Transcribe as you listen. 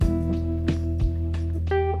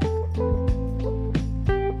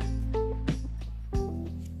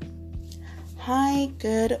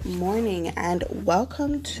Good morning, and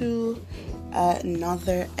welcome to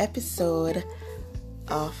another episode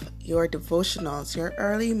of your devotionals, your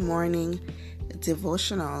early morning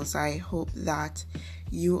devotionals. I hope that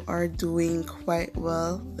you are doing quite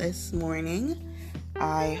well this morning.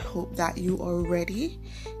 I hope that you are ready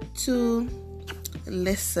to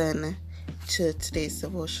listen to today's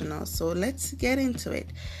devotional. So let's get into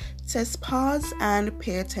it. It says, pause and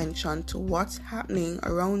pay attention to what's happening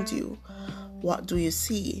around you. What do you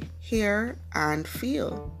see, hear, and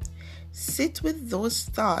feel? Sit with those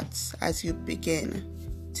thoughts as you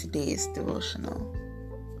begin today's devotional.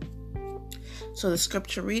 So the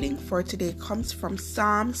scripture reading for today comes from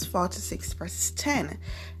Psalms 46 verse 10,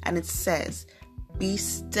 and it says, "Be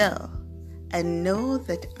still and know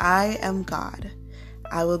that I am God.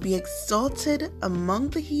 I will be exalted among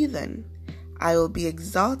the heathen. I will be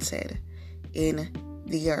exalted in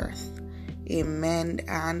the earth." Amen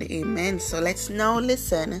and amen. So let's now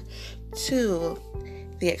listen to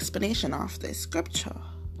the explanation of this scripture.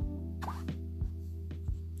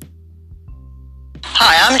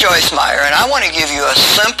 Hi, I'm Joyce Meyer, and I want to give you a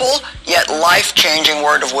simple yet life-changing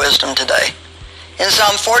word of wisdom today. In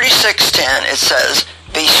Psalm 46:10, it says,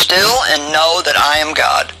 "Be still and know that I am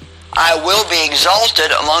God. I will be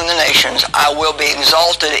exalted among the nations. I will be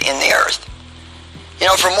exalted in the earth." You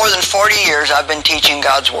know, for more than 40 years, I've been teaching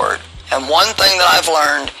God's Word. And one thing that I've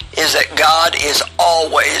learned is that God is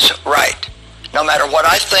always right. No matter what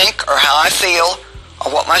I think or how I feel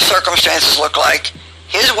or what my circumstances look like,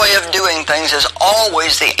 His way of doing things is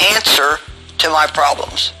always the answer to my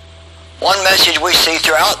problems. One message we see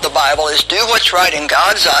throughout the Bible is do what's right in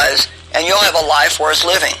God's eyes and you'll have a life worth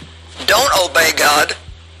living. Don't obey God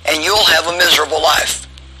and you'll have a miserable life.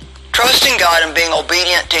 Trusting God and being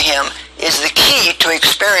obedient to Him is the key to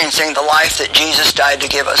experiencing the life that Jesus died to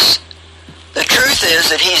give us. The truth is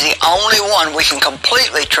that He's the only one we can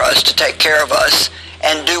completely trust to take care of us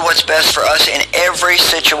and do what's best for us in every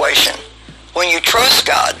situation. When you trust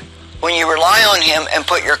God, when you rely on Him and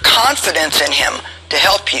put your confidence in Him to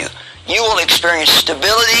help you, you will experience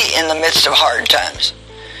stability in the midst of hard times.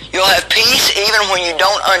 You'll have peace even when you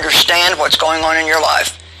don't understand what's going on in your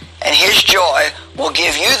life, and His joy will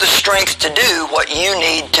give you the strength to do what you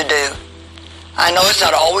need to do. I know it's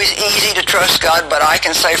not always easy to trust God, but I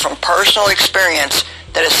can say from personal experience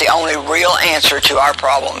that it's the only real answer to our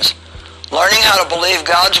problems. Learning how to believe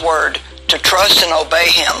God's Word, to trust and obey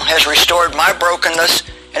Him, has restored my brokenness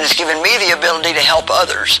and has given me the ability to help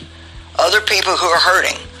others, other people who are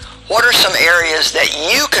hurting. What are some areas that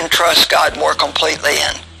you can trust God more completely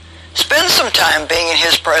in? Spend some time being in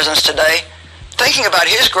His presence today, thinking about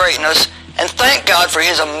His greatness, and thank God for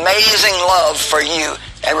His amazing love for you.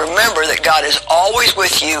 And remember that God is always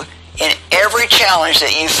with you in every challenge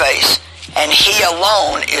that you face, and He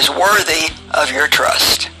alone is worthy of your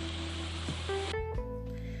trust.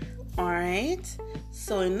 Alright,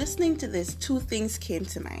 so in listening to this, two things came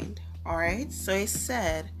to mind. Alright, so it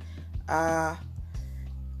said,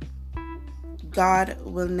 God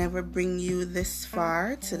will never bring you this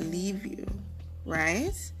far to leave you,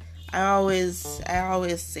 right? I always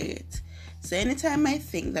say it. So anytime I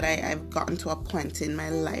think that I've gotten to a point in my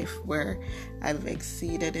life where I've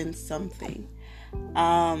exceeded in something,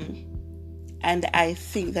 and I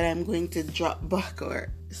think that I'm going to drop back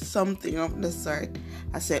or something of the sort,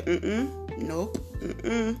 I say, nope.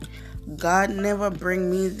 God never bring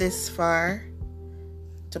me this far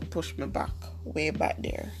to push me back, way back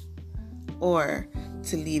there, or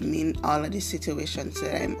to leave me in all of the situations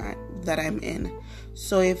that I'm in.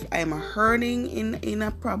 So if I'm hurting in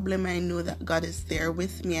a problem, I know that God is there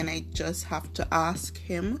with me, and I just have to ask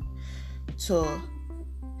Him to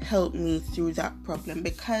help me through that problem.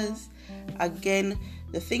 Because again,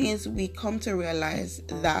 the thing is, we come to realize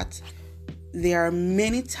that there are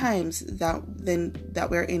many times that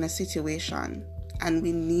we're in a situation and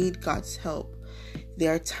we need God's help.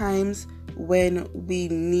 There are times when we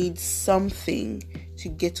need something to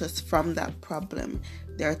get us from that problem.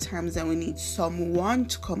 There are times that we need someone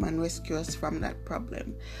to come and rescue us from that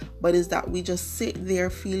problem. But is that we just sit there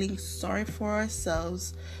feeling sorry for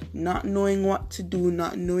ourselves, not knowing what to do,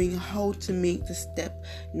 not knowing how to make the step,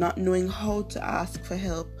 not knowing how to ask for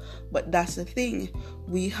help. But that's the thing.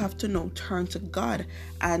 We have to now turn to God.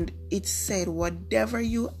 And it said, whatever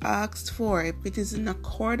you asked for, if it is in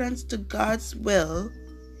accordance to God's will,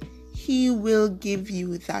 He will give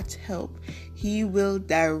you that help. He will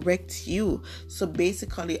direct you. So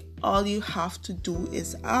basically, all you have to do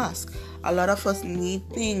is ask. A lot of us need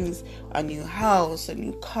things: a new house, a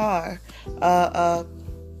new car, a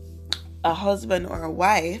husband or a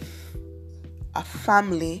wife, a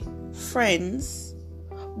family, friends.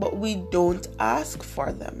 but we don't ask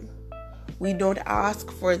for them. We don't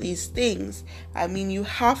ask for these things. I mean, you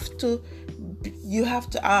have to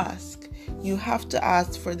ask. You have to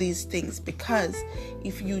ask for these things, because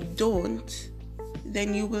if you don't,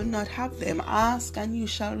 then you will not have them. Ask and you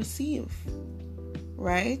shall receive.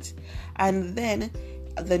 Right? And then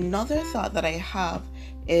another thought that I have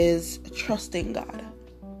is trusting God.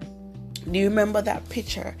 Do you remember that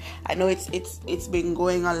picture? I know it's been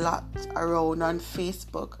going a lot around on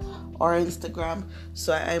Facebook or Instagram,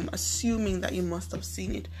 so I'm assuming that you must have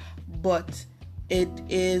seen it. But it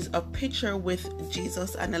is a picture with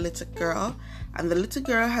Jesus and a little girl, and the little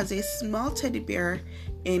girl has a small teddy bear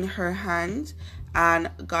in her hand,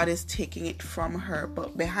 and God is taking it from her.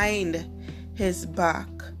 But behind his back,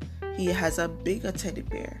 he has a bigger teddy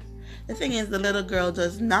bear. The thing is, the little girl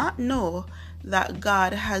does not know that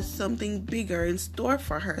God has something bigger in store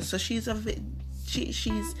for her. So she's a bit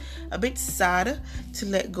sad to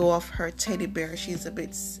let go of her teddy bear. She's a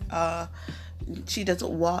bit she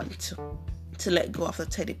doesn't want to let go of the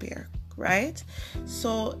teddy bear, right?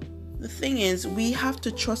 So the thing is, we have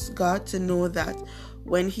to trust God to know that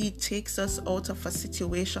when he takes us out of a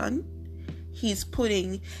situation, he's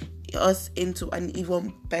putting us into an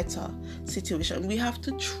even better situation. We have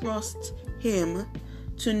to trust him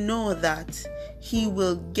to know that he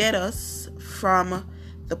will get us from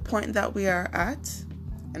the point that we are at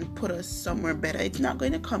and put us somewhere better. It's not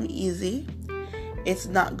going to come easy. It's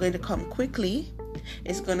not going to come quickly.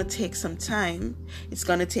 It's going to take some time. It's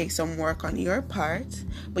going to take some work on your part,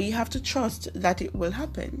 but you have to trust that it will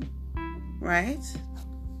happen, right?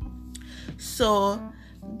 So,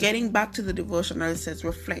 getting back to the devotional, it says,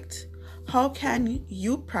 reflect. How can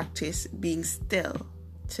you practice being still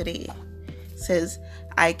today? It says,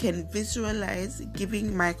 I can visualize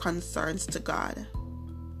giving my concerns to God.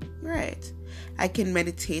 Right. I can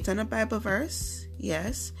meditate on a Bible verse.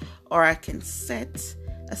 Yes. Or I can set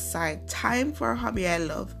aside time for a hobby I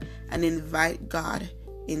love and invite God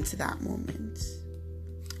into that moment.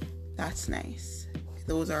 That's nice.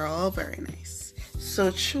 Those are all very nice.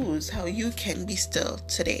 So choose how you can be still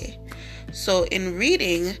today. So in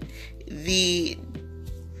reading the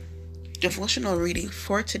devotional reading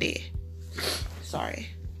for today,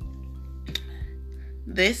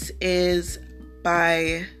 this is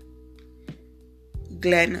by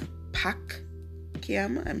Glenn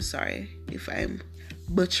Packiam. I'm sorry if I'm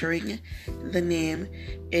butchering the name.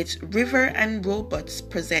 It's River and Robots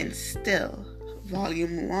present Still,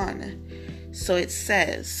 Volume 1. So it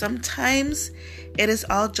says, sometimes it is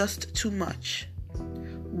all just too much.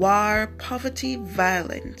 War, poverty,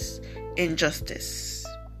 violence, injustice.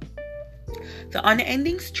 The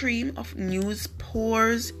unending stream of news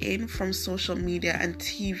pours in from social media and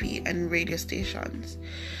TV and radio stations.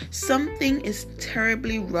 Something is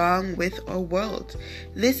terribly wrong with our world.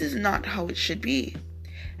 This is not how it should be.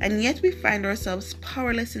 And yet we find ourselves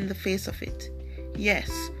powerless in the face of it. Yes,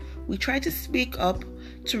 we try to speak up,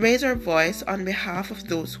 to raise our voice on behalf of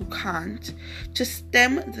those who can't, to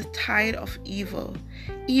stem the tide of evil,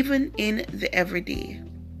 even in the everyday.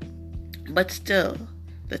 But still,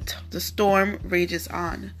 the storm rages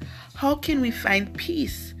on. How can we find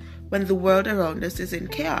peace when the world around us is in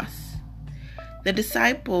chaos? The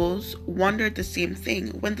disciples wondered the same thing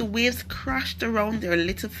when the waves crashed around their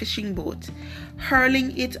little fishing boat,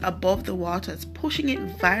 hurling it above the waters, pushing it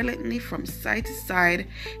violently from side to side.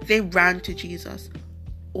 They ran to Jesus,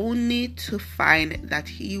 only to find that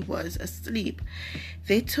he was asleep.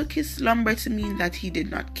 They took his slumber to mean that he did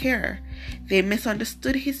not care. They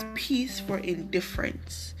misunderstood his peace for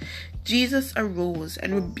indifference. Jesus arose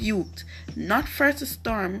and rebuked not first the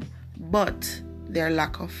storm, but their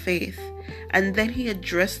lack of faith. And then he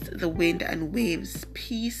addressed the wind and waves,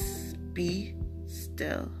 peace, be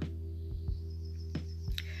still.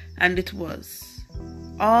 And it was.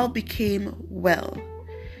 All became well.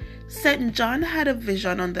 St. John had a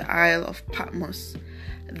vision on the Isle of Patmos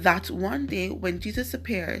that one day when Jesus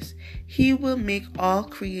appears, he will make all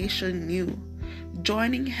creation new,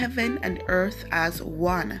 joining heaven and earth as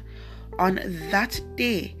one. On that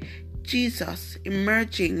day, Jesus,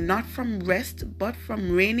 emerging not from rest but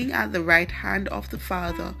from reigning at the right hand of the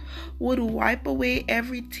Father, would wipe away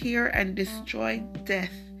every tear and destroy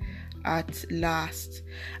death at last.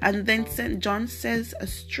 And then St. John says a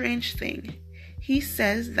strange thing. He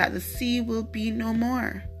says that the sea will be no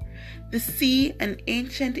more. The sea, an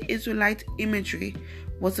ancient Israelite imagery,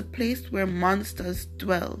 was a place where monsters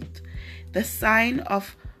dwelled, the sign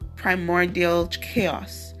of primordial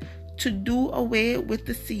chaos. To do away with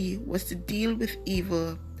the sea was to deal with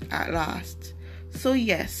evil at last. So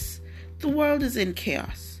yes, the world is in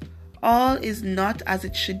chaos. All is not as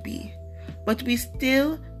it should be. But be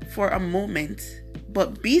still for a moment.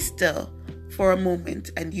 But be still for a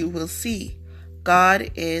moment, and you will see God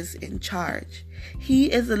is in charge.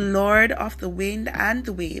 He is the Lord of the wind and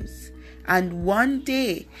the waves. And one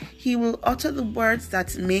day he will utter the words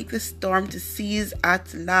that make the storm to cease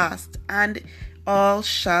at last, and all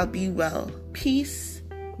shall be well. Peace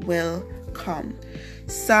will come.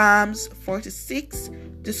 Psalms 46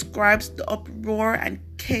 describes the uproar and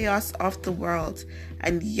chaos of the world,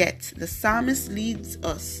 and yet the psalmist leads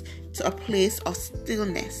us to a place of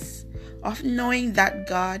stillness, of knowing that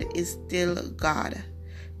God is still God.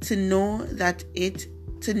 To know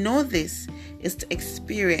this is to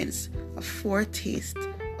experience a foretaste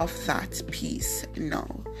of that peace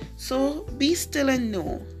now. So be still and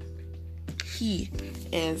know He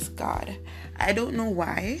is God. I don't know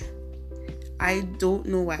why,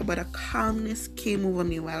 but a calmness came over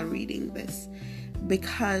me while reading this,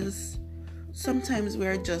 because sometimes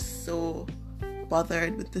we're just so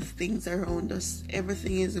bothered with the things around us.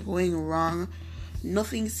 Everything is going wrong.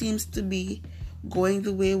 Nothing seems to be going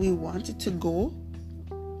the way we want it to go.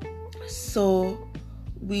 So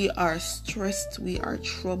we are stressed, we are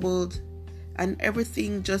troubled, and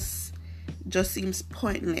everything just seems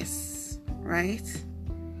pointless, right?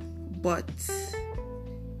 But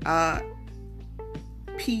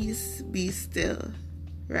peace be still,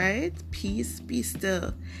 right? Peace be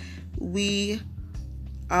still. We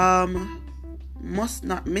must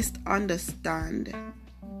not misunderstand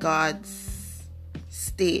God's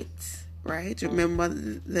state, right? Remember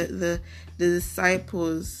the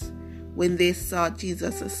disciples, when they saw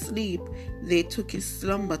Jesus asleep, they took his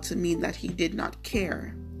slumber to mean that he did not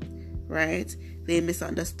care, right? They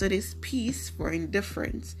misunderstood his peace for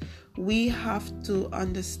indifference. We have to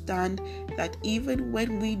understand that even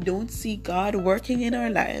when we don't see God working in our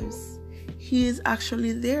lives, He is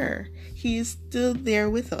actually there. He is still there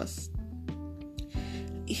with us.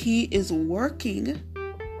 He is working,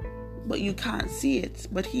 but you can't see it.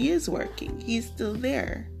 But He is working. He's still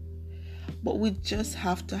there. But we just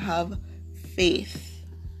have to have faith.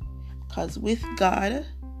 Because with God,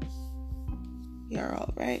 you're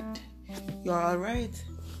all right. You're all right.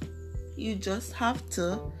 You just have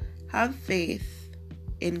to have faith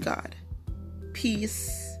in God.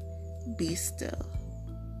 Peace be still.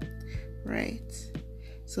 Right?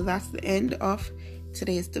 So that's the end of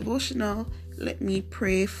today's devotional. Let me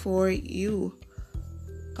pray for you.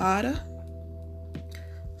 God,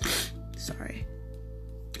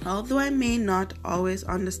 although I may not always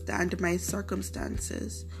understand my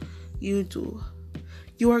circumstances, you do.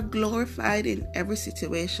 You are glorified in every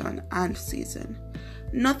situation and season.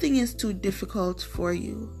 Nothing is too difficult for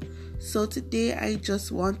you. So today I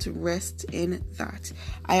just want to rest in that.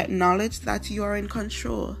 I acknowledge that you are in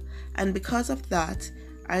control, and because of that,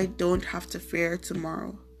 I don't have to fear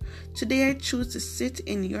tomorrow. Today I choose to sit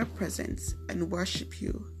in your presence and worship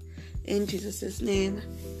you. In Jesus' name,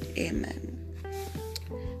 amen.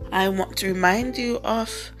 I want to remind you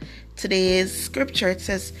of today's scripture. It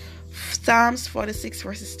says, Psalms 46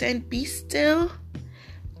 verses 10, be still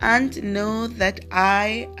and know that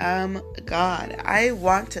I am God. I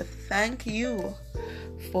want to thank you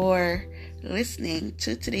for listening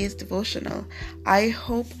to today's devotional. I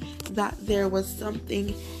hope that there was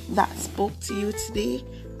something that spoke to you today.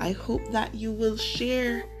 I hope that you will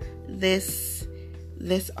share this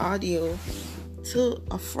audio to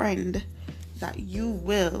a friend, that you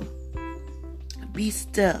will be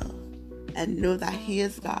still and know that He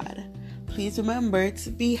is God. Please remember to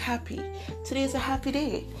be happy. Today is a happy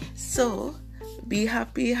day. So be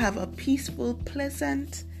happy, have a peaceful,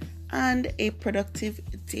 pleasant, and a productive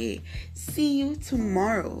day. See you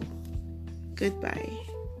tomorrow. Goodbye.